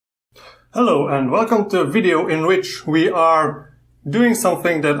Hello and welcome to a video in which we are doing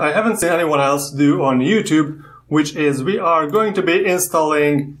something that I haven't seen anyone else do on YouTube, which is we are going to be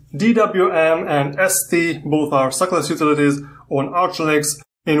installing DWM and ST, both our Suckless utilities, on Arch Linux,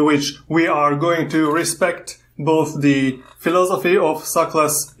 in which we are going to respect both the philosophy of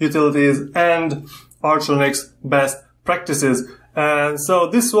Suckless utilities and Arch Linux best practices. And so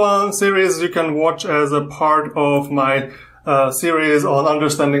this one series you can watch as a part of my series on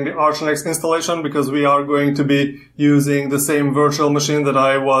understanding the Arch Linux installation, because we are going to be using the same virtual machine that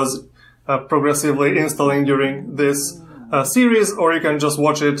I was progressively installing during this series, or you can just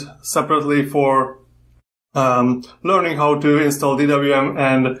watch it separately for learning how to install DWM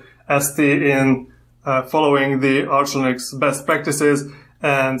and ST in following the Arch Linux best practices.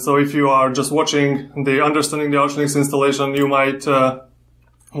 And so if you are just watching the understanding the Arch Linux installation, you might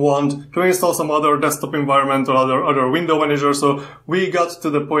want to install some other desktop environment or other window manager. So we got to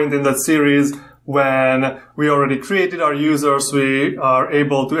the point in that series when we already created our users. We are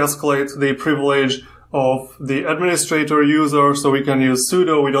able to escalate the privilege of the administrator user, so we can use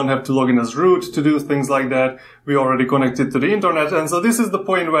sudo. We don't have to log in as root to do things like that. We already connected to the internet. And so this is the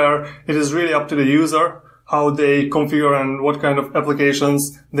point where it is really up to the user how they configure and what kind of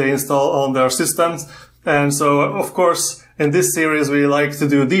applications they install on their systems. And so, of course, in this series, we like to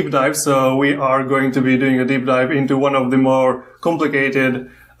do deep dives. So we are going to be doing a deep dive into one of the more complicated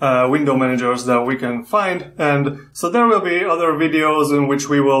window managers that we can find. And so there will be other videos in which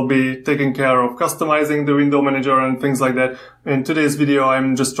we will be taking care of customizing the window manager and things like that. In today's video,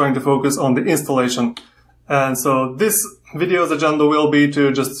 I'm just trying to focus on the installation. And so this video's agenda will be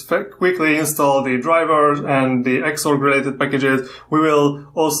to just quickly install the drivers and the Xorg related packages. We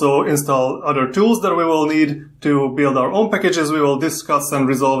will also install other tools that we will need to build our own packages. We will discuss and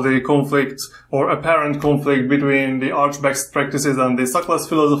resolve the conflict or apparent conflict between the Arch best practices and the Suckless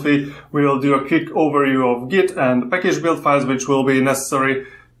philosophy. We will do a quick overview of Git and package build files which will be necessary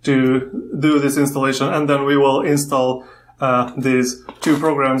to do this installation, and then we will install these two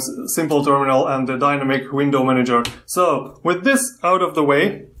programs, Simple Terminal and the Dynamic Window Manager. So with this out of the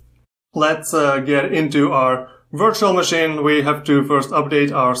way, let's get into our virtual machine. We have to first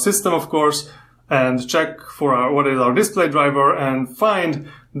update our system, of course, and check for what is our display driver and find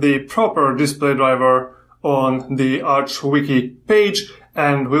the proper display driver on the Arch Wiki page,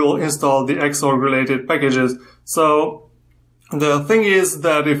 and we will install the Xorg related packages. So the thing is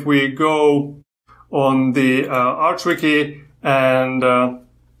that if we go on the Arch Wiki and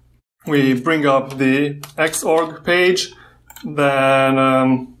we bring up the Xorg page,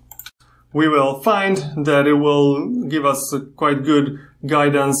 then we will find that it will give us quite good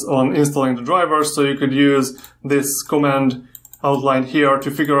guidance on installing the drivers. So you could use this command outlined here to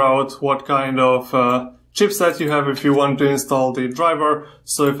figure out what kind of chipset you have if you want to install the driver.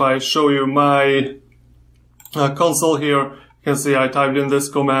 So if I show you my console here, you can see I typed in this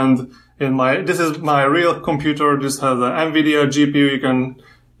command. This is my real computer. This has an NVIDIA GPU. You can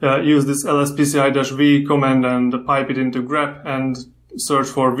use this lspci-v command and pipe it into grep and search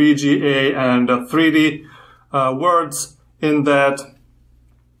for VGA and 3D words in that.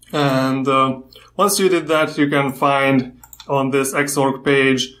 And once you did that, you can find on this Xorg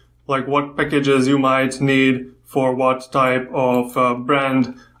page like what packages you might need for what type of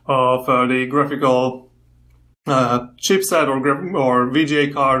brand of the graphical chipset or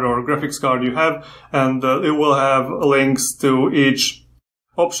VGA card or graphics card you have, and it will have links to each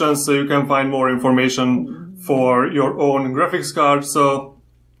option so you can find more information for your own graphics card. So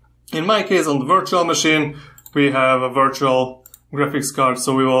in my case, on the virtual machine, we have a virtual graphics card,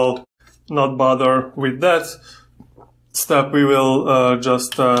 so we will not bother with that step. We will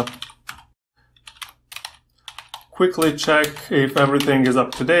just quickly check if everything is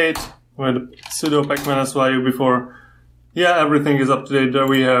up to date with sudo pacman-syu before. Yeah, everything is up to date.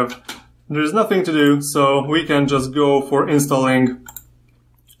 There's nothing to do, so we can just go for installing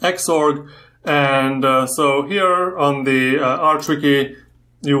Xorg. And so here on the Arch Wiki,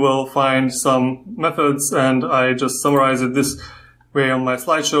 you will find some methods, and I just summarize it this way on my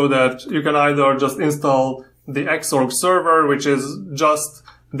slideshow, that you can either just install the Xorg server, which is just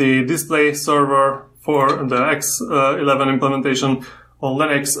the display server for the X11 implementation on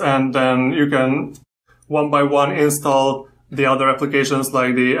Linux, and then you can one by one install the other applications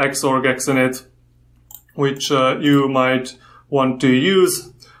like the Xorg, XINIT, which you might want to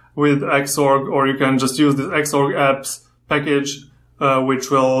use with Xorg, or you can just use this Xorg apps package, which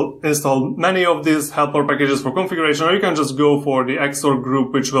will install many of these helper packages for configuration, or you can just go for the Xorg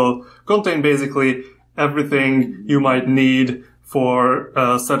group, which will contain basically everything you might need for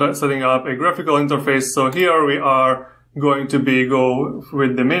setting up a graphical interface. So here we are going to go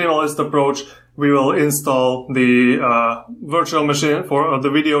with the minimalist approach. We will install the virtual machine for the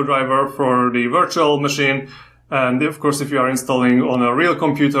video driver for the virtual machine. And of course, if you are installing on a real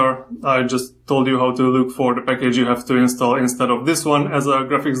computer, I just told you how to look for the package you have to install instead of this one as a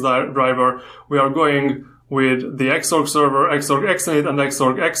graphics driver. We are going with the Xorg server, Xorg XINIT, and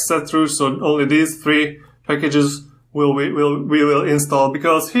Xorg XSetRoot. So only these three packages we will install,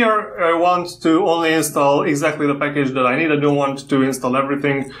 because here I want to only install exactly the package that I need. I don't want to install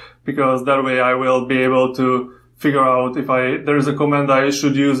everything, because that way I will be able to figure out if there is a command I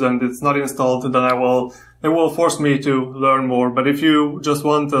should use and it's not installed, then it will force me to learn more. But if you just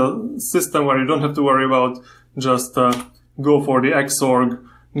want a system where you don't have to worry about, just go for the Xorg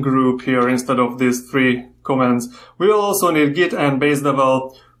group here instead of these three commands. We will also need git and base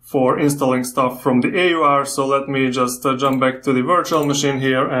devel for installing stuff from the AUR. So let me just jump back to the virtual machine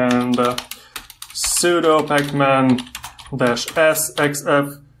here and sudo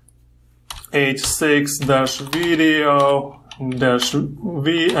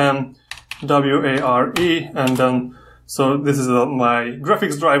and then so this is my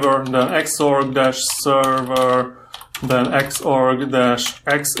graphics driver, then xorg-server, then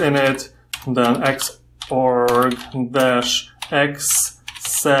xorg-xinit, then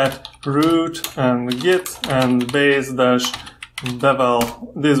xorg-xsetroot, and git and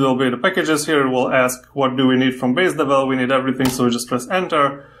base-devel. These will be the packages. Here it will ask what do we need from base-devel. We need everything, so we just press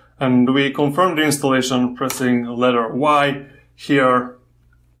enter, and we confirm the installation pressing letter Y. Here,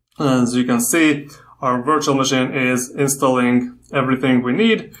 as you can see, our virtual machine is installing everything we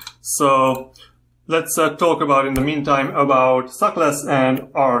need. So let's talk about, in the meantime, about Suckless and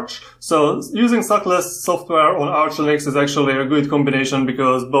Arch. So using Suckless software on Arch Linux is actually a good combination,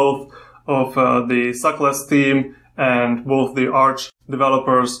 because both of the Suckless team and both the Arch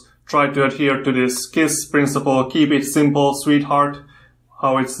developers try to adhere to this KISS principle, keep it simple, sweetheart,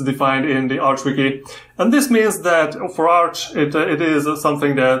 how it's defined in the Arch wiki. And this means that for Arch, it is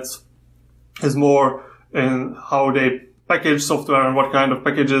something that is more in how they package software and what kind of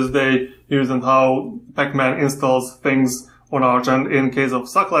packages they use and how Pacman installs things on Arch. And in case of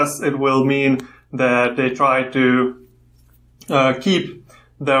Suckless, it will mean that they try to keep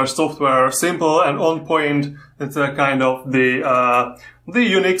their software simple and on point. It's a kind of the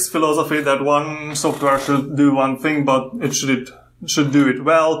Unix philosophy that one software should do one thing, but it should do it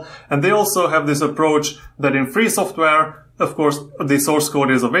well. And they also have this approach that in free software, of course, the source code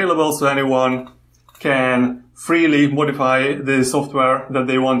is available, so anyone can freely modify the software that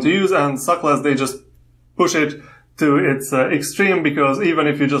they want to use. And Suckless, they just push it to its extreme, because even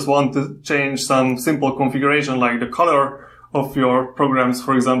if you just want to change some simple configuration like the color of your programs,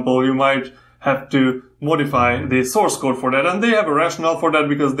 for example, you might have to modify the source code for that. And they have a rationale for that,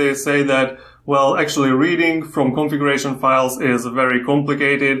 because they say that, well, actually reading from configuration files is a very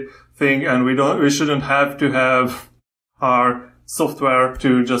complicated thing, and we shouldn't have to have our software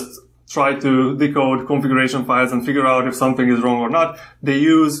to just try to decode configuration files and figure out if something is wrong or not. They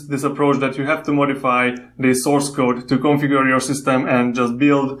use this approach that you have to modify the source code to configure your system and just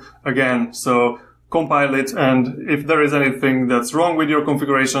build again. So compile it, and if there is anything that's wrong with your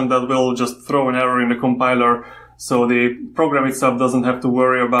configuration, that will just throw an error in the compiler, so the program itself doesn't have to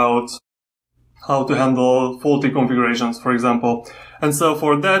worry about how to handle faulty configurations, for example. And so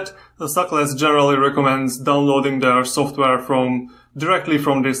for that, the Suckless generally recommends downloading their software directly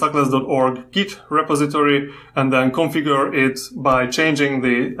from the suckless.org Git repository, and then configure it by changing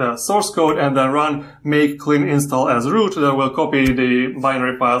the source code, and then run make clean install as root. That will copy the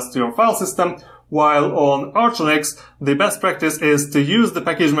binary files to your file system. While on Arch Linux, the best practice is to use the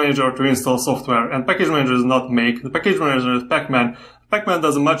package manager to install software. And package manager is not make. The package manager is Pacman. Pacman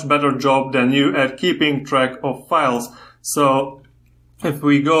does a much better job than you at keeping track of files. So if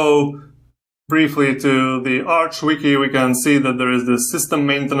we go briefly to the Arch wiki, we can see that there is this system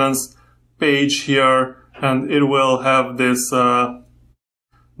maintenance page here, and it will have this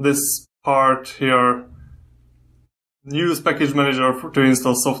this part here, use package manager to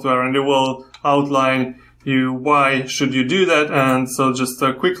install software, and it will outline you why should you do that. And so just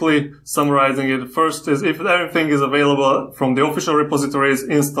quickly summarizing it, first is if everything is available from the official repositories,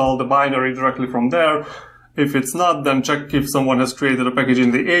 install the binary directly from there. If it's not, then check if someone has created a package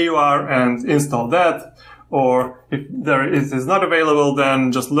in the AUR and install that. Or if it is not available,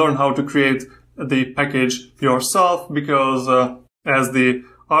 then just learn how to create the package yourself, because as the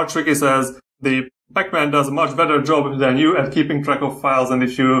Arch wiki says, the Pacman does a much better job than you at keeping track of files. And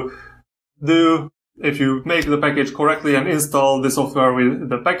if you make the package correctly and install the software with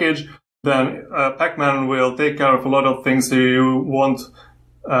the package, then Pacman will take care of a lot of things, so you won't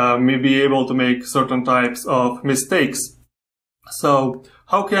may be able to make certain types of mistakes. So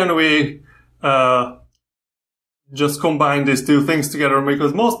how can we just combine these two things together?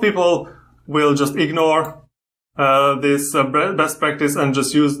 Because most people will just ignore this best practice and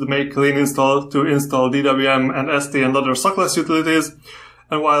just use the make clean install to install DWM and ST and other Suckless utilities.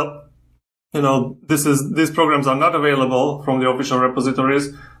 And while these programs are not available from the official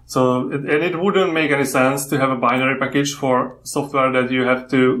repositories, it wouldn't make any sense to have a binary package for software that you have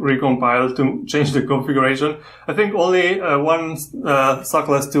to recompile to change the configuration. I think only one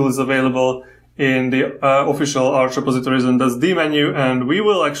Suckless tool is available in the official Arch repositories, and that's dmenu, and we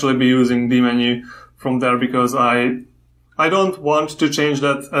will actually be using dmenu from there because I don't want to change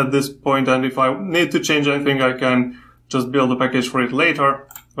that at this point, and if I need to change anything, I can just build a package for it later.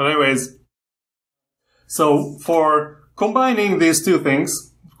 But anyways, so for combining these two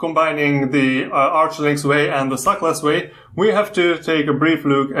things, combining the Arch Linux way and the Suckless way, we have to take a brief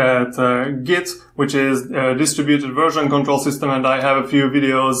look at Git, which is a distributed version control system, and I have a few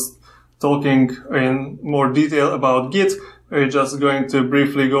videos talking in more detail about Git. We're just going to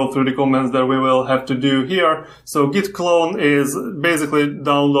briefly go through the comments that we will have to do here. So git clone is basically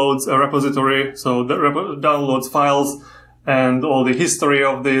downloads a repository, so that downloads files and all the history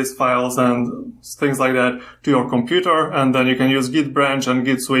of these files and things like that to your computer, and then you can use git branch and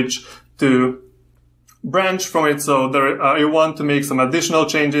git switch to branch from it. So there, you want to make some additional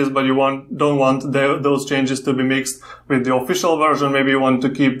changes, but you don't want those changes to be mixed with the official version. Maybe you want to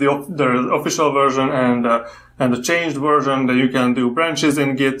keep the official version and the changed version. That you can do branches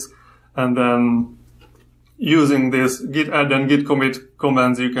in Git, and then using this git add and git commit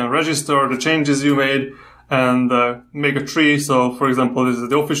commands, you can register the changes you made and make a tree. So, for example, this is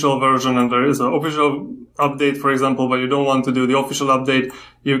the official version, and there is an official update, for example, but you don't want to do the official update.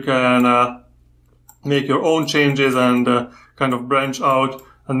 You can make your own changes and kind of branch out,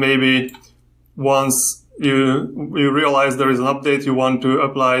 and maybe once you realize there is an update, you want to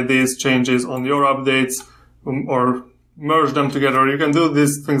apply these changes on your updates or merge them together. You can do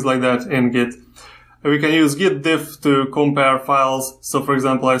these things like that in Git. We can use git diff to compare files. So for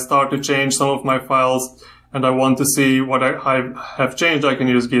example, I start to change some of my files and I want to see what I have changed. I can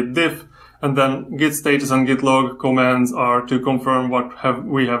use git diff. And then git status and git log commands are to confirm what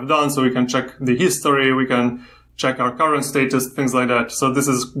we have done. So we can check the history, we can check our current status, things like that. So this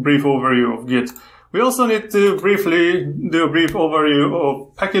is a brief overview of Git. We also need to briefly do a brief overview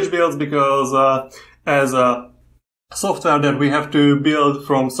of package builds, because as a software that we have to build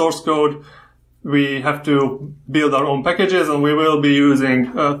from source code, we have to build our own packages, and we will be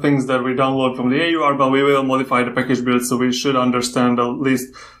using things that we download from the AUR, but we will modify the package build, so we should understand at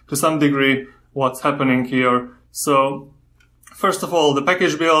least to some degree what's happening here. So first of all, the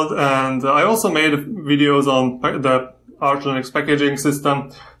package build, and I also made videos on the Arch Linux packaging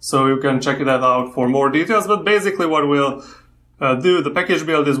system, so you can check that out for more details. But basically what we'll do, the package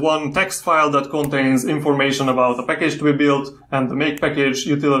build is one text file that contains information about the package to be built, and the make package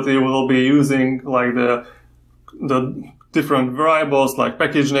utility will be using like the different variables like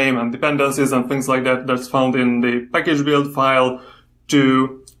package name and dependencies and things like that that's found in the package build file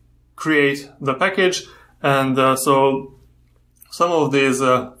to create the package. And so some of these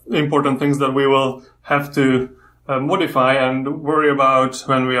important things that we will have to modify and worry about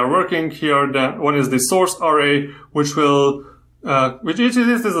when we are working here. One is the source array, which will which is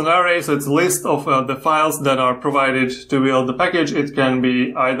an array, so it's a list of the files that are provided to build the package. It can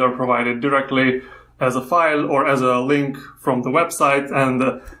be either provided directly as a file or as a link from the website, and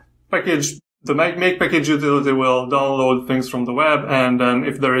the make package utility will download things from the web, and then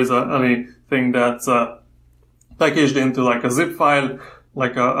if there is anything that's packaged into like a zip file,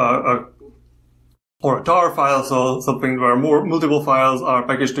 like or a tar file, so something where multiple files are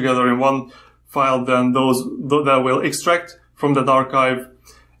packaged together in one file, then that will extract from that archive.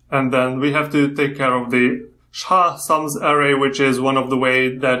 And then we have to take care of the SHA sums array, which is one of the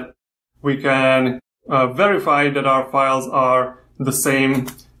ways that we can verify that our files are the same,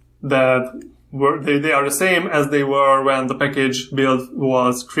 that they are the same as they were when the package build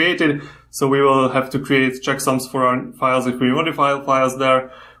was created. So we will have to create checksums for our files if we modify files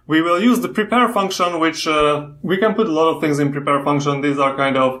there. We will use the prepare function, which we can put a lot of things in prepare function. These are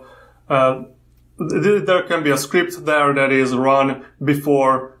kind of there can be a script there that is run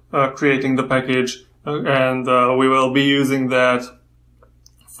before creating the package, and we will be using that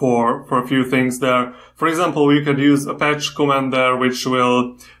for a few things there. For example, we could use a patch command there, which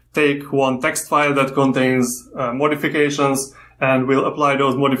will take one text file that contains modifications, and we'll apply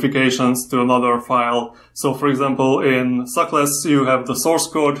those modifications to another file. So for example, in Suckless, you have the source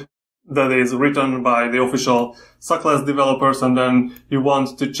code that is written by the official Suckless developers, and then you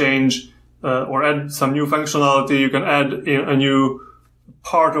want to change or add some new functionality, you can add in a new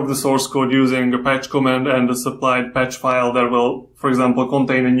part of the source code using a patch command and a supplied patch file that will, for example,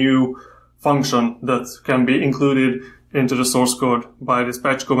 contain a new function that can be included into the source code by this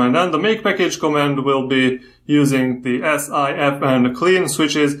patch command. And the make package command will be using the S, I, F, and clean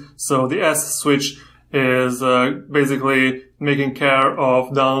switches. So the S switch is basically making care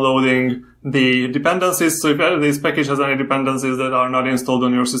of downloading the dependencies. So if this package has any dependencies that are not installed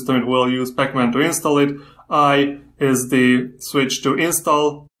on your system, it will use pacman to install it. I is the switch to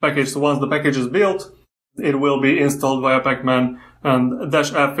install package. So once the package is built, it will be installed via pacman. And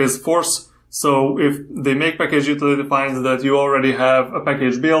 -F is force. So if the make package utility finds that you already have a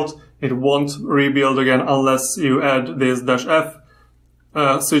package built, it won't rebuild again unless you add this -F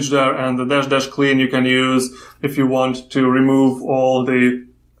switch there, and the -clean you can use if you want to remove all the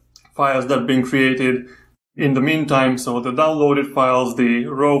files that have been created in the meantime. So the downloaded files, the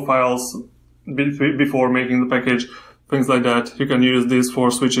raw files before making the package, things like that. You can use these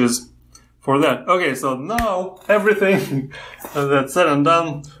 4 switches for that. Okay, so now everything that's said and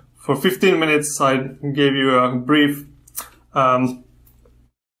done. For 15 minutes, I gave you a brief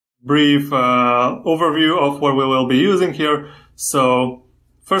overview of what we will be using here. So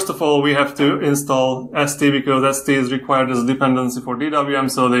first of all, we have to install ST because ST is required as a dependency for DWM.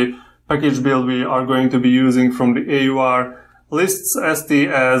 So the package build we are going to be using from the AUR lists ST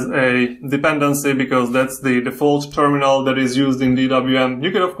as a dependency because that's the default terminal that is used in DWM.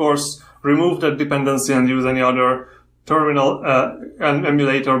 You can, of course, remove that dependency and use any other terminal and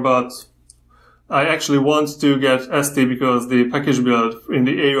emulator, but I actually want to get ST because the package build in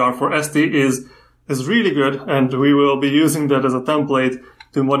the AUR for ST is really good, and we will be using that as a template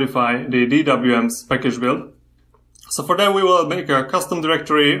to modify the DWM's package build. So for that we will make a custom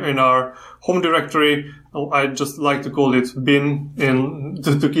directory in our home directory. I just like to call it bin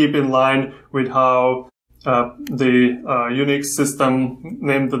to keep in line with how the Unix system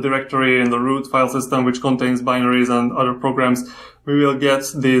named the directory in the root file system, which contains binaries and other programs. We will get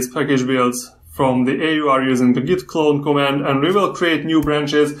these package builds from the AUR using the git clone command, and we will create new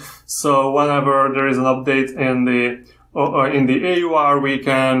branches. So whenever there is an update in the AUR, we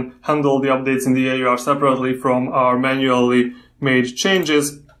can handle the updates in the AUR separately from our manually made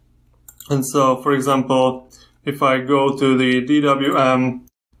changes. And so, for example, if I go to the DWM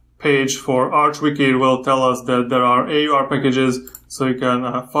page for ArchWiki, it will tell us that there are AUR packages, so you can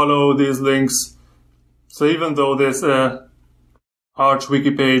follow these links. So even though this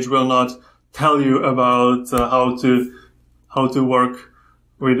ArchWiki page will not tell you about how to work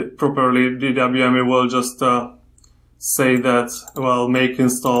with properly DWM, it will just say that, well, make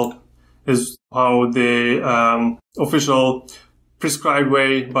install is how the official prescribed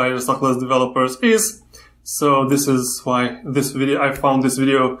way by the Suckless developers is. So this is why I found this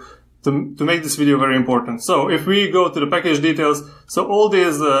video to make this video very important. So if we go to the package details, so all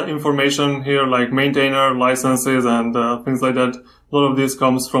this information here, like maintainer, licenses, and things like that, a lot of this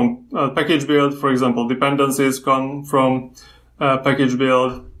comes from package build. For example, dependencies come from package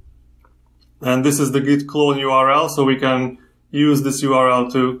build. And this is the git clone URL, so we can use this URL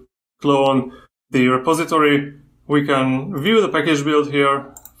to clone the repository. We can view the package build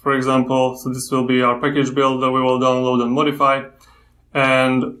here, for example. So this will be our package build that we will download and modify.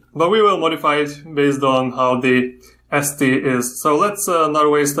 But we will modify it based on how the ST is. So let's not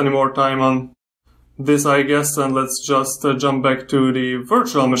waste any more time on this, I guess, and let's just jump back to the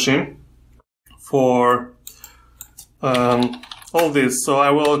virtual machine for all this. So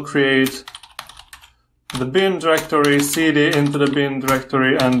I will create the bin directory, cd into the bin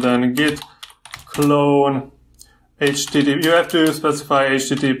directory, and then git clone http. You have to specify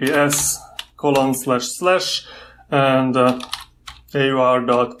https:// and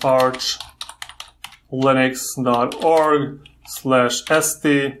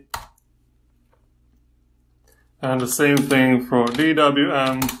aur.archlinux.org/st, and the same thing for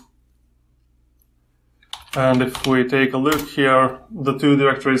DWM. And if we take a look here, the 2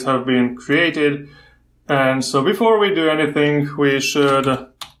 directories have been created. And so before we do anything, we should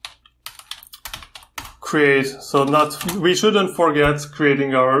we shouldn't forget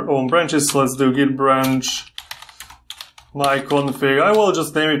creating our own branches. So let's do git branch myconfig. I will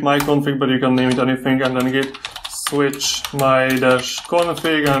just name it myconfig, but you can name it anything, and then git switch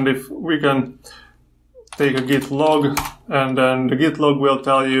my-config, and if we can take a git log, and then the git log will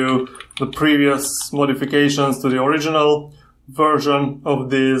tell you the previous modifications to the original version of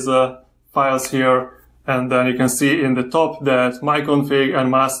these files here. And then you can see in the top that myconfig and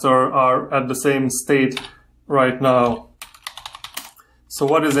master are at the same state right now. So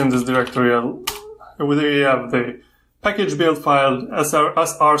what is in this directory? We have the package build file.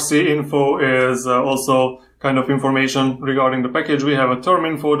 src info is also kind of information regarding the package. We have a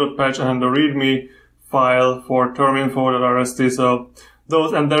terminfo.patch and a readme file for terminfo.rst. So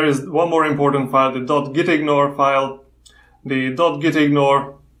those, and there is one more important file, the .gitignore file. The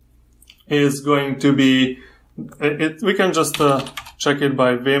 .gitignore is going to be, we can just check it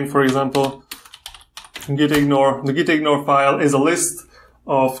by vim, for example. Gitignore. The gitignore file is a list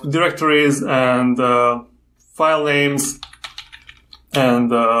of directories and file names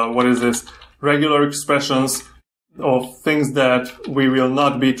and what is this? Regular expressions of things that we will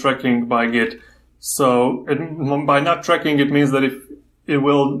not be tracking by Git. So by not tracking, it means that if it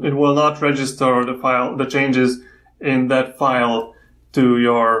will not register the changes in that file to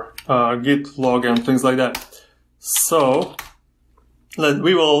your Git log and things like that. So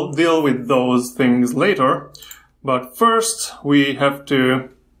we will deal with those things later, but first we have to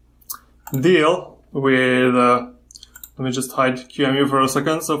deal with, let me just hide QEMU for a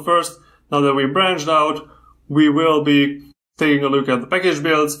second. So first, now that we branched out, we will be taking a look at the package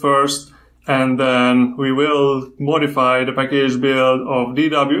builds first, and then we will modify the package build of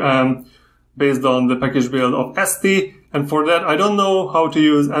DWM based on the package build of ST. And for that, I don't know how to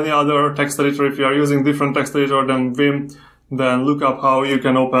use any other text editor. If you are using different text editor than Vim, then look up how you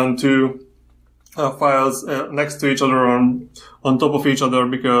can open two files next to each other on top of each other,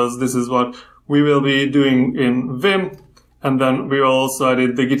 because this is what we will be doing in Vim. And then we will also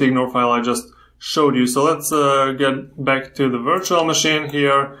edit the gitignore file I just showed you. So let's get back to the virtual machine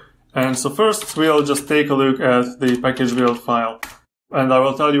here. And so first we'll just take a look at the package build file, and I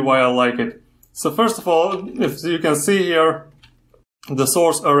will tell you why I like it. So first of all, if you can see here, the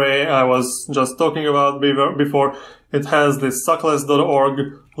source array I was just talking about before, it has this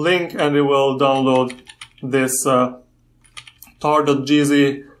suckless.org link, and it will download this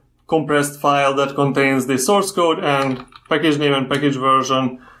tar.gz compressed file that contains the source code and package name and package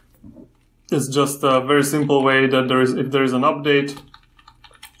version. It's just a very simple way that if there is an update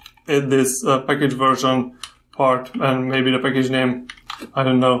in this package version part and maybe the package name, I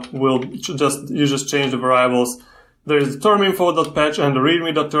don't know, you just change the variables. There is the terminfo.patch and the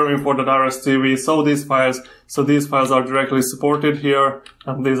readme.terminfo.rst. We saw these files, so these files are directly supported here,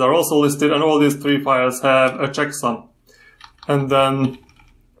 and these are also listed, and all these three files have a checksum. And then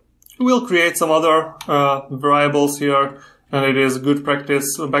we'll create some other variables here, and it is good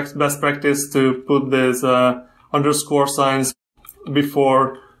practice, best practice to put these underscore signs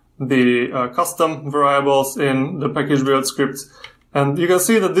before the custom variables in the package build scripts. And you can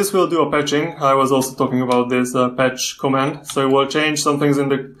see that this will do a patching. I was also talking about this patch command. So it will change some things in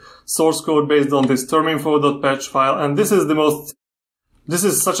the source code based on this terminfo.patch file. And this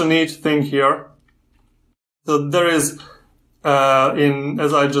is such a neat thing here. So there is,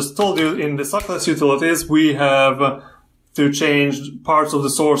 as I just told you, in the Suckless utilities, we have to change parts of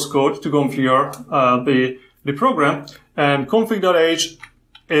the source code to configure the program. And config.h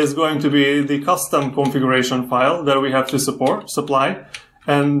is going to be the custom configuration file that we have to supply.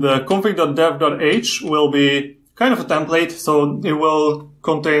 And config.dev.h will be kind of a template, so it will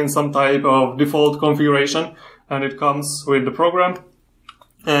contain some type of default configuration, and it comes with the program.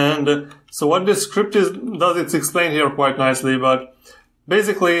 And so what this script does, it's explained here quite nicely, but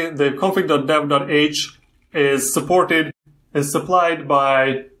basically the config.dev.h is supplied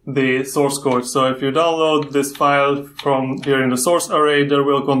by the source code. So if you download this file from here in the source array, there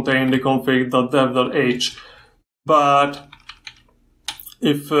will contain the config.dev.h. But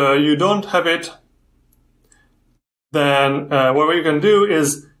if you don't have it, then what you can do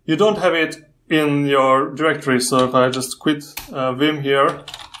is you don't have it in your directory. So if I just quit Vim here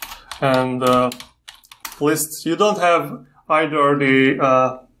and list, you don't have either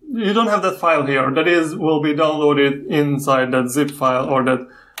the you don't have that file here. That will be downloaded inside that zip file or that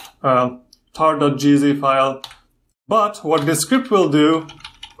tar.gz file. But what this script will do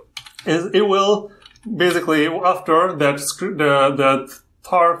is it will basically, after that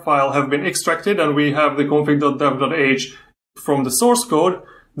tar file have been extracted and we have the config.dev.h from the source code,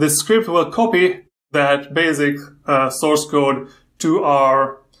 this script will copy that basic source code to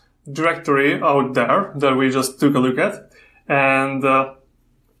our directory out there that we just took a look at. And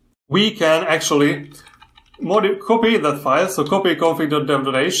we can actually copy that file, so copy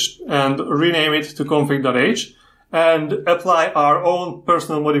config.dev.h and rename it to config.h and apply our own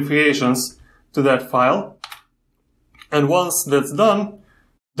personal modifications to that file. And once that's done,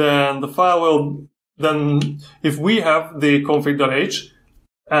 then the file will, if we have the config.h,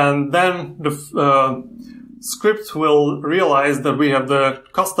 and then the script will realize that we have the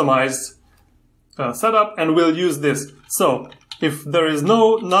customized setup and we'll use this. So If there is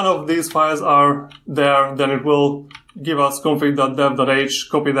none of these files are there, then it will give us config.dev.h,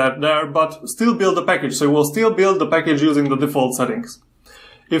 copy that there, but still build the package. So it will still build the package using the default settings.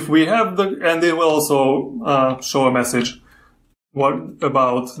 If we have and it will also show a message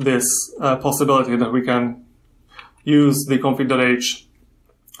about this possibility that we can use the config.h.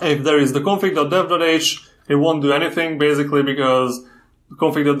 If there is the config.dev.h, it won't do anything basically because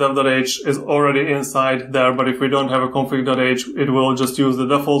config.dev.h is already inside there, but if we don't have a config.h, it will just use the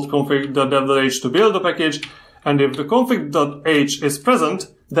default config.dev.h to build the package. And if the config.h is present,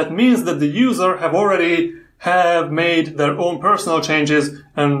 that means that the user have made their own personal changes,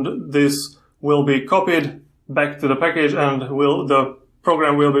 and this will be copied back to the package, and the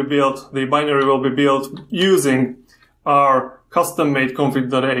program will be built, the binary will be built using our custom-made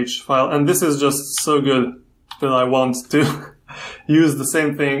config.h file. And this is just so good that I want to use the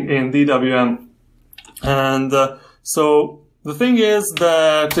same thing in DWM. And so the thing is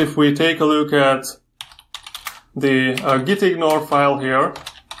that if we take a look at the gitignore file here,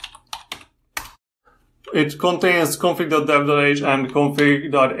 it contains config.dev.h and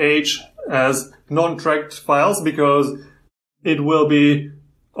config.h as non-tracked files because it will be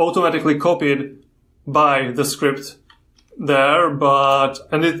automatically copied by the script there,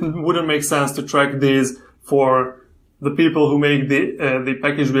 and it wouldn't make sense to track these for the people who make the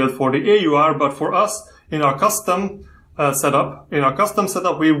package build for the AUR, but for us in our custom setup,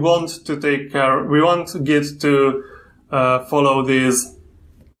 we want Git to follow these.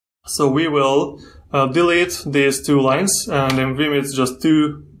 So we will delete these 2 lines, and in Vim it's just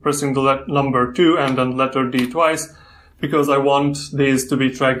 2, pressing the number 2 and then letter D twice, because I want these to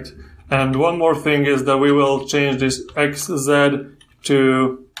be tracked. And one more thing is that we will change this XZ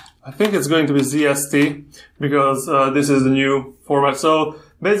to, I think it's going to be ZST, because this is the new format. So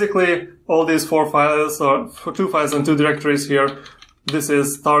basically all these 4 files, or 2 files and 2 directories here, this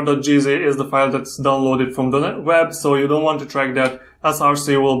is star.gz is the file that's downloaded from the web, so you don't want to track that.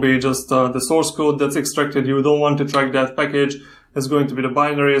 src will be just the source code that's extracted. You don't want to track that package. It's going to be the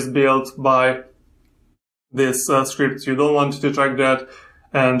binaries built by this script. You don't want to track that.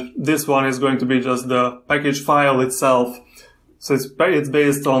 And this one is going to be just the package file itself. So it's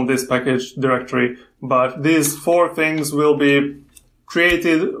based on this package directory. But these 4 things will be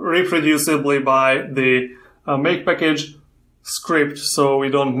created reproducibly by the make package script. So we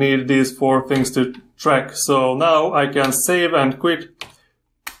don't need these 4 things to track. So now I can save and quit.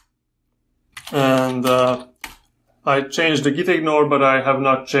 And I changed the gitignore, but I have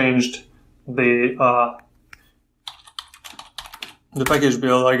not changed the package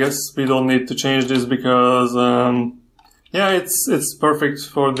build. I guess we don't need to change this because yeah, it's perfect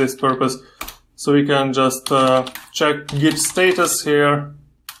for this purpose. So we can just check git status here,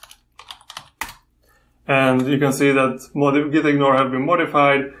 and you can see that gitignore have been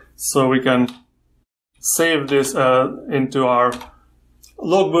modified. So we can save this into our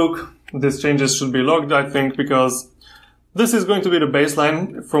logbook. These changes should be logged, I think, because this is going to be the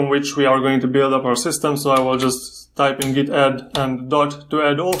baseline from which we are going to build up our system. So I will just type in git add and dot to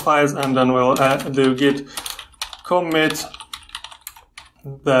add all files, and then we'll do git commit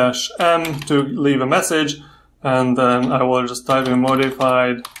 -m to leave a message, and then I will just type in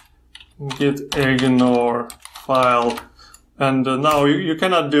modified git ignore file. And now you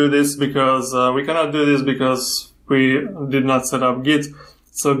cannot do this because we did not set up git.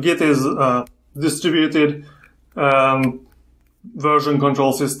 So git is distributed version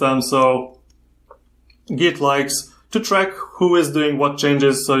control system, so git likes to track who is doing what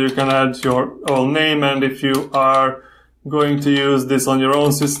changes, so you can add your own name, and if you are going to use this on your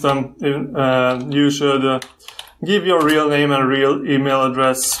own system, you should give your real name and real email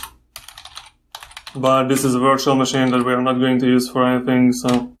address. But this is a virtual machine that we are not going to use for anything, so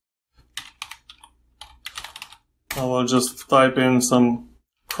I will just type in some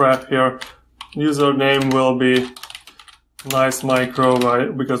crap here. Username will be nice micro,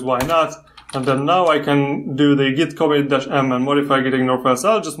 because why not? And then now I can do the git commit -m and modify gitignore file. So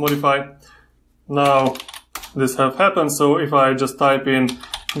I'll just modify. Now this have happened. So if I just type in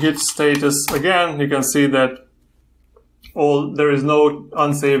git status again, you can see that there is no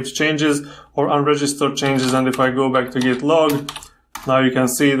unsaved changes or unregistered changes. And if I go back to git log, now you can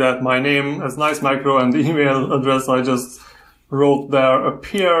see that my name as nice micro and the email address I just wrote there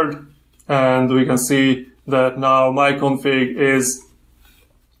appeared, and we can see that now my config is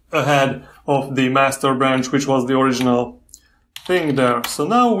ahead of the master branch, which was the original thing there. So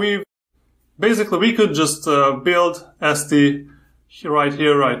now we could just build ST right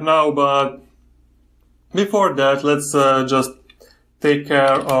here, right now, but before that, let's just take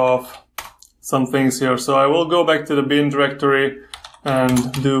care of some things here. So I will go back to the bin directory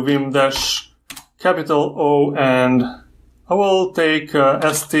and do vim dash capital O, and I will take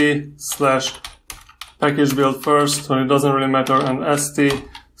st slash package build first, so it doesn't really matter, and st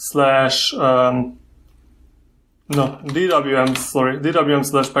slash DWM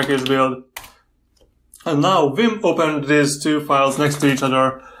slash package build. And now vim opened these two files next to each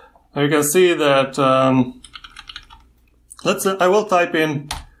other. And you can see that I will type in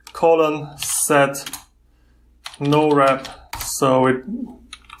 :set no wrap, so it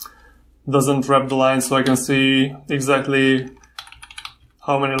doesn't wrap the line, so I can see exactly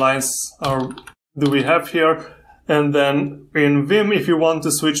how many lines do we have here. And then in Vim, if you want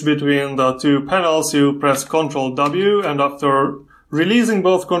to switch between the two panels, you press Ctrl W, and after releasing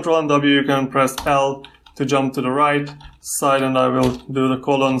both Ctrl and W, you can press L to jump to the right side, and I will do the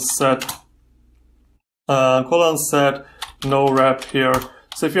 :set no wrap here.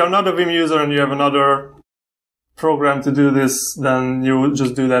 So if you're not a Vim user and you have another program to do this, then you will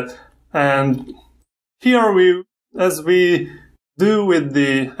just do that. And here as we do with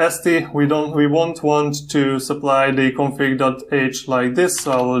the ST, we won't want to supply the config.h like this,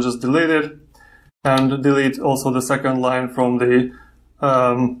 so I will just delete it, and delete also the second line from the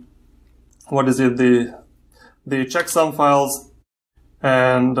the checksum files,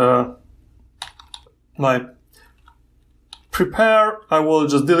 and my prepare, I will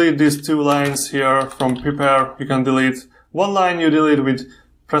just delete these two lines here from prepare. You can delete one line, you delete with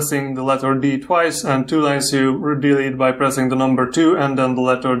pressing the letter D twice, and two lines you delete by pressing the number 2 and then the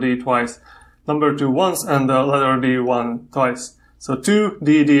letter D twice. Number 2 once and the letter D twice. So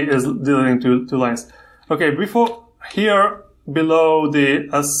 2DD is deleting two lines. Okay, before here below the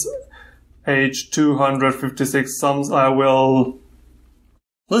SH256 sums,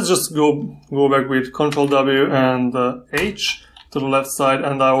 let's just go back with Ctrl W and H to the left side,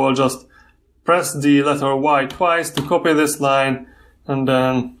 and I will just press the letter Y twice to copy this line, and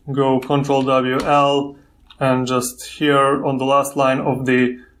then go Ctrl W L, and just here on the last line of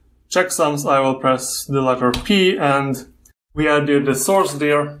the checksums I will press the letter P, and we added the source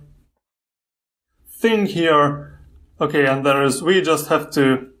dir thing here. Okay, and we just have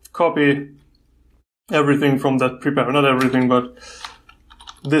to copy everything from that prepare, not everything, but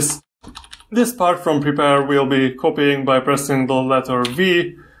this part from prepare we'll be copying by pressing the letter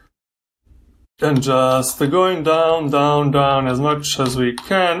V, and just going down as much as we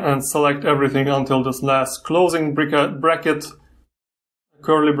can, and select everything until this last closing bracket,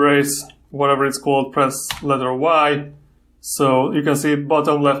 curly brace, whatever it's called, press letter Y. So you can see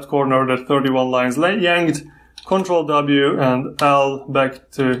bottom left corner that 31 lines yanked. Ctrl W and L back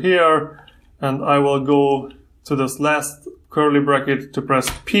to here, and I will go to this last curly bracket to press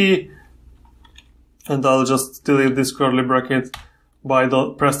P, and I'll just delete this curly bracket by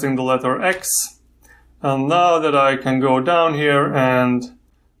pressing the letter X. And now that I can go down here, and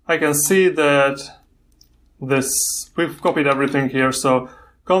I can see that we've copied everything here, so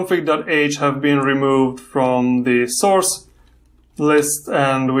config.h have been removed from the source list,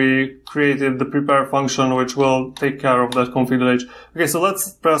 and we created the prepare function which will take care of that config.h. Okay, so let's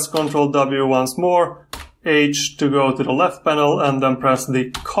press Ctrl W once more, H to go to the left panel, and then press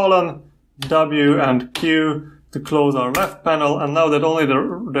the :W and Q to close our left panel. And now that only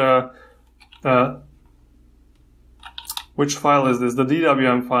which file is this? The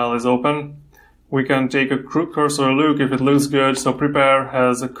DWM file is open. We can take a cursor look if it looks good. So prepare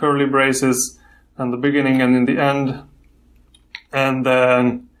has a curly braces in the beginning and in the end. And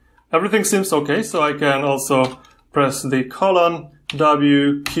then everything seems okay. So I can also press the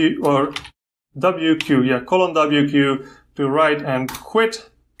 :WQ or WQ, yeah, :WQ to write and quit.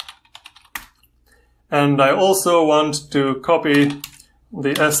 And I also want to copy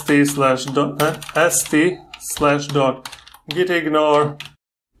the st/gitignore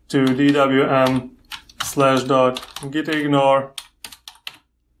to DWM/gitignore.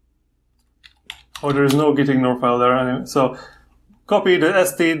 Oh, there is no gitignore file there anyway. So copy the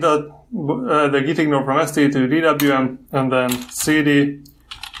the gitignore from st to DWM, and then cd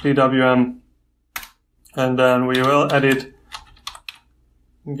DWM, and then we will edit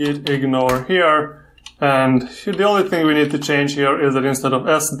gitignore here. And the only thing we need to change here is that instead of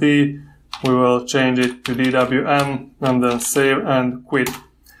SD, we will change it to DWM, and then save and quit.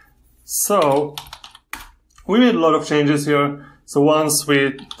 So we made a lot of changes here. So once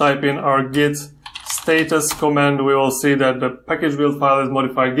we type in our git status command, we will see that the package build file is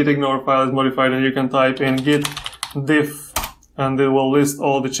modified, gitignore file is modified, and you can type in git diff, and it will list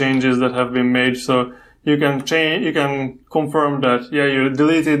all the changes that have been made. So you can confirm that, yeah, you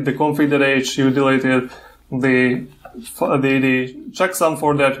deleted the config.h, you deleted the the checksum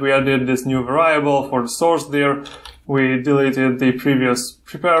for that, we added this new variable for the source there. We deleted the previous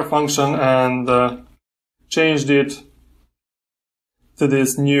prepare function and changed it to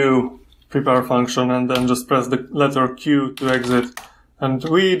this new prepare function, and then just press the letter Q to exit. And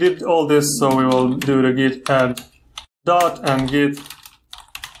we did all this, so we will do the git add dot and git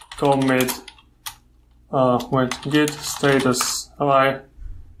commit git status.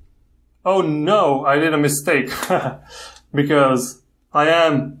 Oh no, I did a mistake because I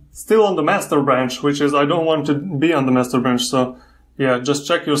am still on the master branch, which is I don't want to be on the master branch. So yeah, just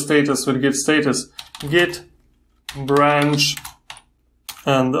check your status with git status, git branch,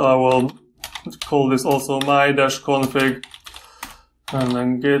 and I will call this also my-config, and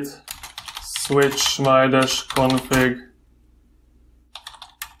then git switch my-config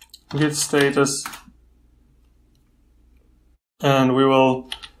git status, and we will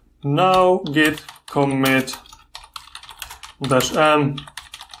now git commit -m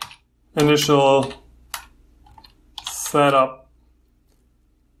initial setup.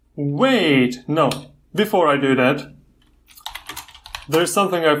 Wait, no, before I do that, there's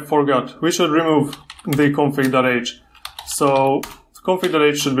something I forgot. We should remove the config.h. So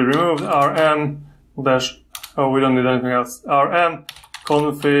config.h should be removed. rm dash, oh, we don't need anything else. rm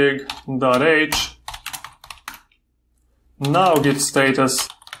config.h. Now git status.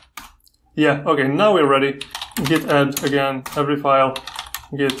 Yeah, okay, now we're ready. Git add again, every file.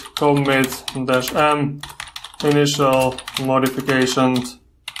 Git commit -m initial modifications.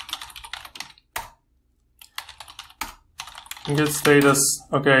 Git status.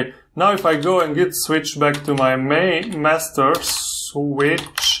 Okay, now if I go and git switch back to my main master,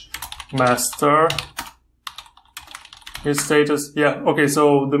 switch master, git status. Yeah, okay,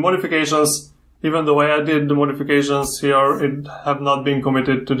 so the modifications, even though I added the modifications here, it have not been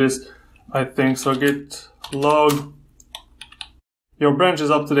committed to this, I think. So git log, your branch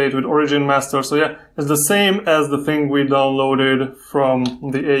is up to date with origin master. So yeah, it's the same as the thing we downloaded from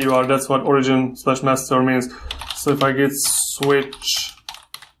the AUR. That's what origin/master means. So if I git switch,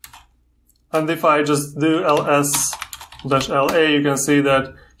 and if I just do ls-la, you can see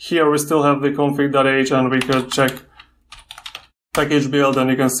that here we still have the config.h, and we could check package build, and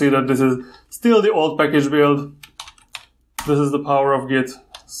you can see that this is still the old package build. This is the power of Git.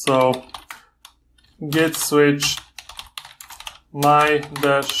 So git switch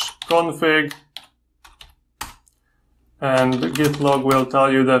my-config, and git log will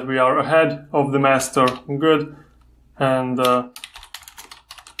tell you that we are ahead of the master. Good. And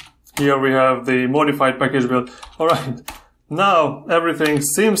here we have the modified package build. Alright, now everything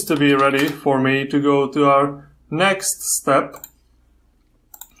seems to be ready for me to go to our next step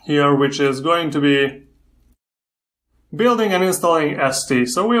here, which is going to be building and installing ST.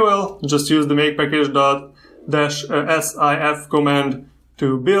 So we will just use the make package-sif command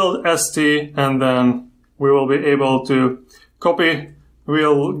to build ST, and then we will be able to copy.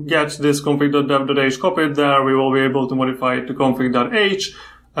 We'll get this config.dev.h copied there. We will be able to modify it to config.h,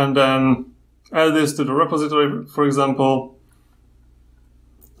 and then add this to the repository, for example,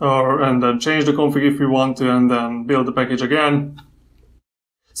 and then change the config if we want to, and then build the package again.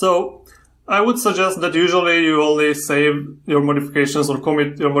 So I would suggest that usually you only save your modifications or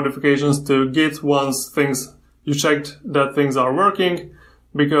commit your modifications to Git once you checked that things are working,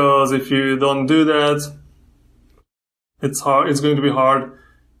 because if you don't do that, it's going to be hard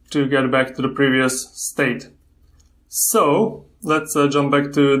to get back to the previous state. So let's jump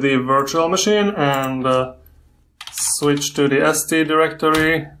back to the virtual machine and switch to the ST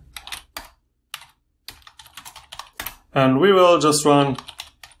directory, and we will just run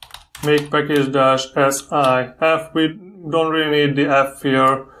make package-sif. We don't really need the F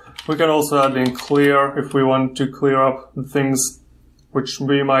here. We can also add in clear if we want to clear up the things which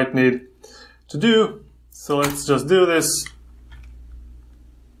we might need to do. So let's just do this.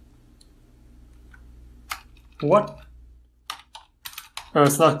 What? Oh,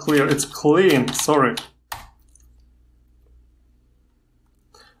 it's not clear, it's clean, sorry.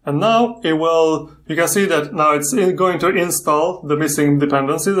 And now you can see that now it's going to install the missing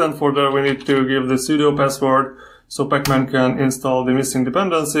dependencies, and for that we need to give the sudo password so Pacman can install the missing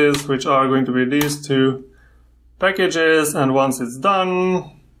dependencies, which are going to be these two packages. And once it's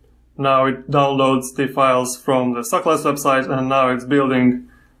done, now it downloads the files from the Suckless website, and now it's building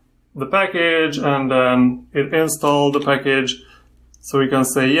the package, and then it installed the package. So we can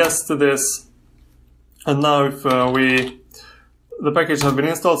say yes to this. And now if the package has been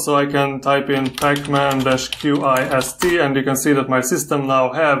installed, so I can type in pacman-qist, and you can see that my system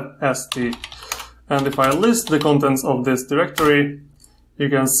now have st. And if I list the contents of this directory, you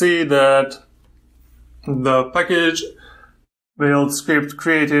can see that the package build script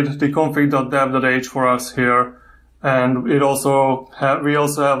created the config.dev.h for us here. And we also have the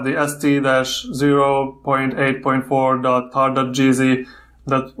st-0.8.4.tar.gz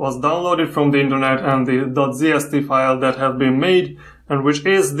that was downloaded from the internet, and the .zst file that have been made, and which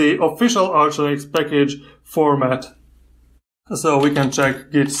is the official Arch-Linux package format. So we can check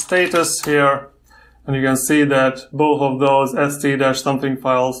git status here, and you can see that both of those st-something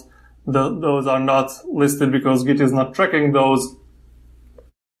files, those are not listed because Git is not tracking those.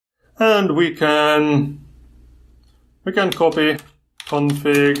 And we can copy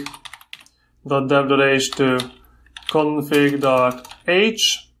config.dev.h to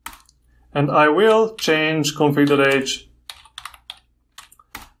config.h, and I will change config.h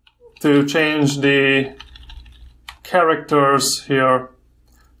to change the characters here.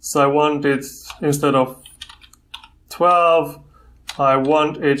 So I want it, instead of 12, I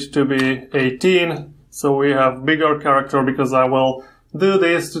want it to be 18. So we have bigger character because I will do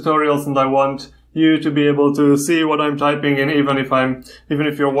these tutorials and I want you to be able to see what I'm typing in, even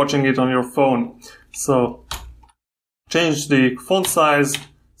if you're watching it on your phone. So change the font size,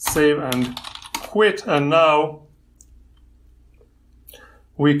 save and quit, and now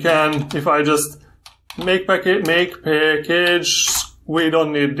we can, if I just make package, we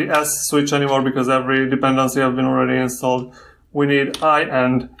don't need the S switch anymore because every dependency has been already installed. We need I,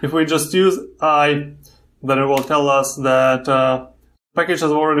 and if we just use I, then it will tell us that package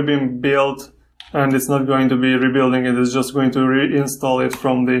has already been built and it's not going to be rebuilding it, it's just going to reinstall it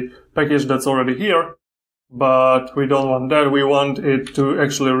from the package that's already here. But we don't want that, we want it to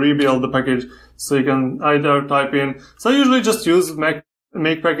actually rebuild the package. So you can either type in, so I usually just use make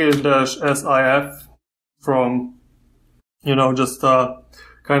package-sif from, just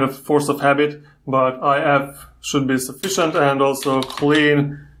kind of force of habit, but if should be sufficient, and also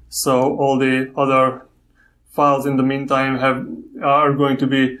clean, so all the other files in the meantime are going to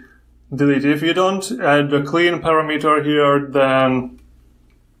be deleted. If you don't add the clean parameter here, then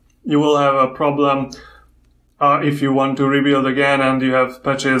you will have a problem if you want to rebuild again and you have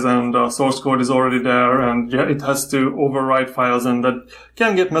patches and source code is already there, and it has to overwrite files, and that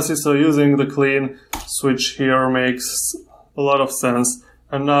can get messy. So using the clean switch here makes a lot of sense.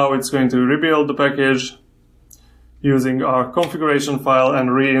 And now it's going to rebuild the package using our configuration file and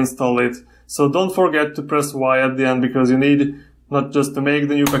reinstall it. So don't forget to press Y at the end, because you need not just to make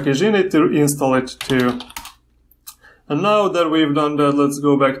the new package, you need to install it too. And now that we've done that, let's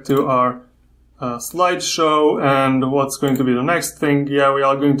go back to our slideshow, and what's going to be the next thing? Yeah, we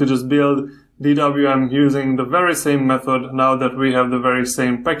are going to just build DWM using the very same method now that we have the very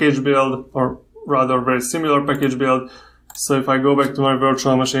same package build, or rather very similar package build. So if I go back to my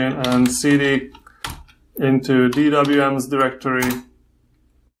virtual machine and cd into DWM's directory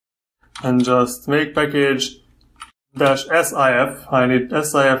and just make package -sif, I need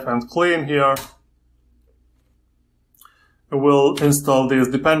sif and clean here. It will install these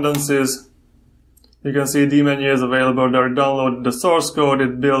dependencies. You can see the menu is available there. It downloaded the source code,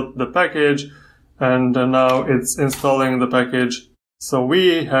 it built the package, and now it's installing the package. So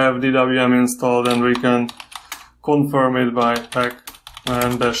we have DWM installed, and we can confirm it by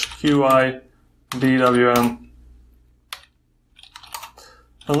 -qi DWM.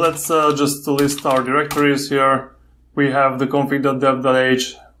 And let's just list our directories here. We have the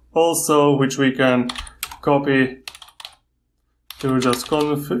config.dev.h also, which we can copy to just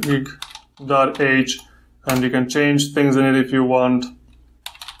config.h, and you can change things in it if you want.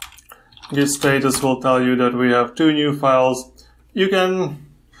 Git status will tell you that we have 2 new files. You can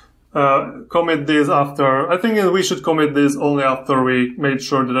commit these after. I think we should commit these only after we made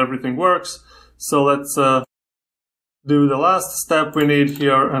sure that everything works. So let's do the last step we need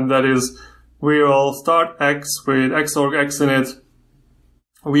here, and that is we will start X with Xorg XINIT.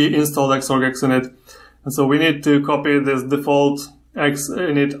 We installed Xorg XINIT, and so we need to copy this default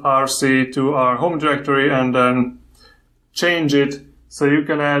XINIT RC to our home directory and then change it. So you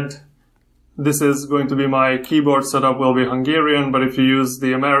can add, this is going to be my keyboard setup, will be Hungarian, but if you use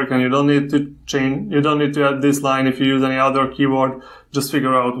the American, you don't need to change, you don't need to add this line. If you use any other keyboard, just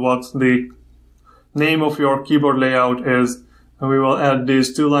figure out what the name of your keyboard layout is, and we will add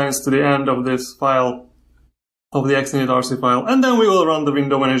these 2 lines to the end of this file, of the XINIT RC file, and then we will run the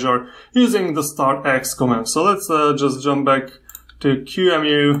window manager using the start X command. So let's just jump back to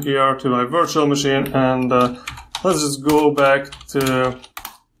QEMU here to my virtual machine, and let's just go back to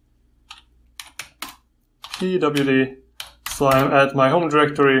pwd. So I'm at my home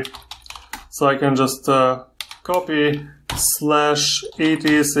directory, so I can just copy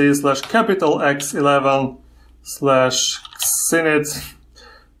 /etc/X11/XINIT/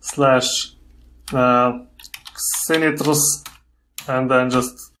 XINITRS, and then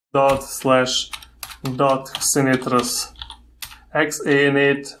just ./.XINITRS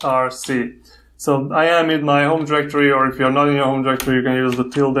XINIT-RC. So I am in my home directory, or if you're not in your home directory, you can use the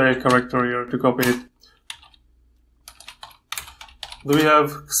tilde character here to copy it. Do we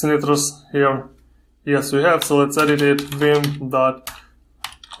have XINITRS here? Yes, we have, so let's edit it,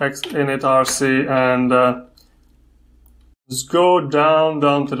 vim.xinit-rc, and just go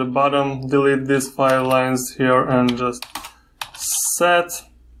down to the bottom, delete these 5 lines here, and just set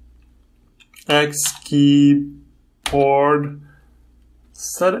xkbmap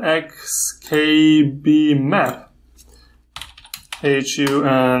hu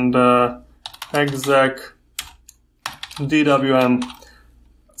and exec DWM.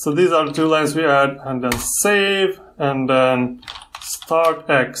 So these are the 2 lines we add, and then save, and then start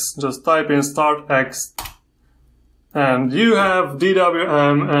X. Just type in start X, and you have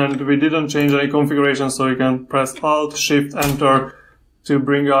DWM, and we didn't change any configuration, so you can press Alt Shift Enter to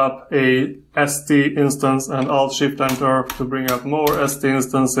bring up a ST instance, and Alt Shift Enter to bring up more ST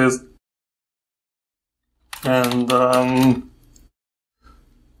instances. And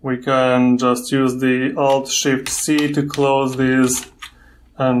we can just use the Alt Shift C to close these,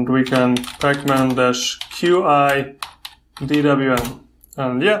 and we can pacman-qi DWM.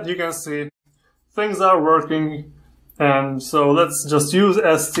 And yeah, you can see things are working. And so let's just use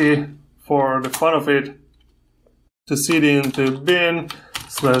ST for the fun of it to cd into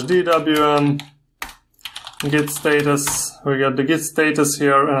bin/DWM git status. We got the git status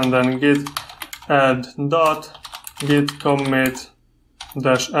here, and then git add dot git commit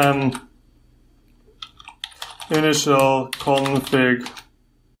 -m initial config.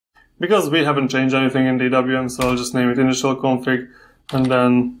 Because we haven't changed anything in DWM, so I'll just name it initial config, and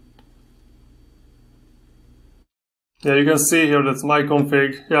then yeah, you can see here that's my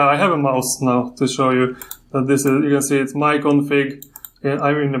config. Yeah, I have a mouse now to show you that this is, you can see it's my config.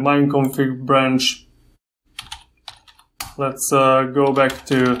 I'm in the mine config branch. Let's go back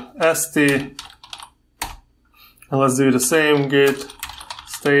to ST, and let's do the same, git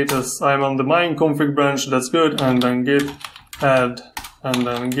status. I'm on the mine config branch, that's good, and then git add, and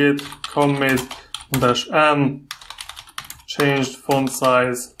then git commit -m changed font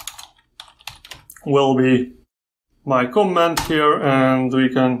size will be my comment here, and we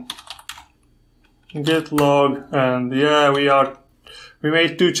can git log, and yeah, we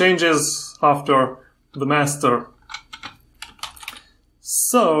made 2 changes after the master.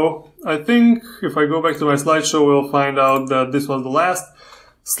 So I think if I go back to my slideshow, we'll find out that this was the last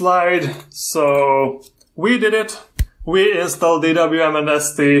slide. So we did it. We installed DWM and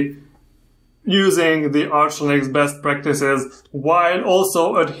ST using the Arch Linux best practices, while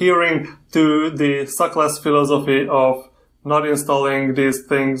also adhering to the Suckless philosophy of not installing these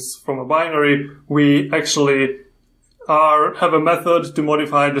things from a binary. We actually have a method to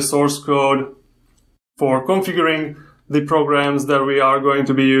modify the source code for configuring the programs that we are going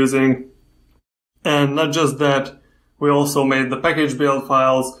to be using. And not just that, we also made the package build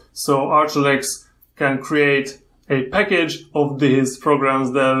files, so Arch Linux can create a package of these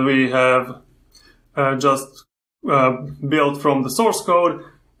programs that we have just built from the source code,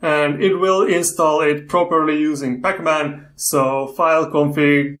 and it will install it properly using pacman. So file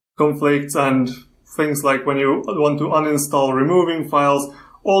conflicts and things like when you want to uninstall removing files,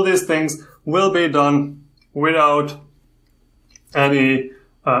 all these things will be done without any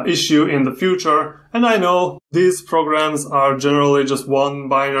issue in the future. And I know these programs are generally just one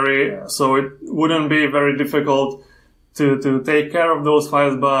binary, so it wouldn't be very difficult to take care of those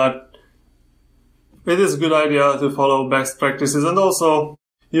files, but it is a good idea to follow best practices. And also,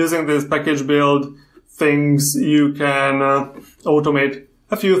 using this package build things, you can automate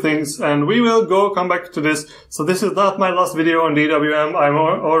a few things, and we will come back to this. So this is not my last video on DWM. I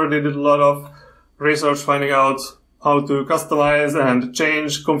already did a lot of research finding out how to customize and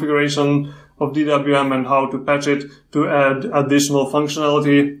change configuration of DWM and how to patch it to add additional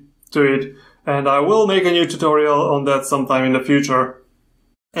functionality to it. And I will make a new tutorial on that sometime in the future.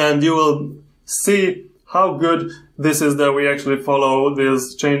 And you will see how good this is that we actually follow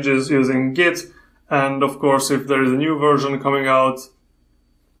these changes using Git. And of course, if there is a new version coming out,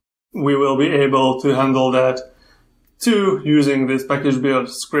 we will be able to handle that too using this package build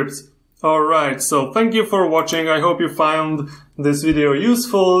scripts. Alright, so thank you for watching. I hope you found this video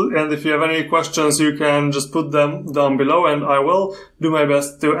useful, and if you have any questions, you can just put them down below and I will do my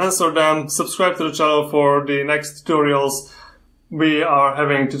best to answer them. Subscribe to the channel for the next tutorials. We are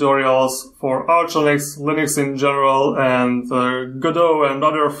having tutorials for Arch Linux, Linux in general, and Godot and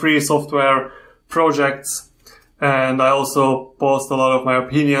other free software projects. And I also post a lot of my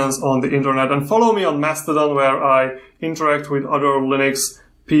opinions on the internet. And follow me on Mastodon, where I interact with other Linux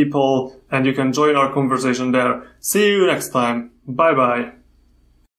people, and you can join our conversation there. See you next time. Bye bye.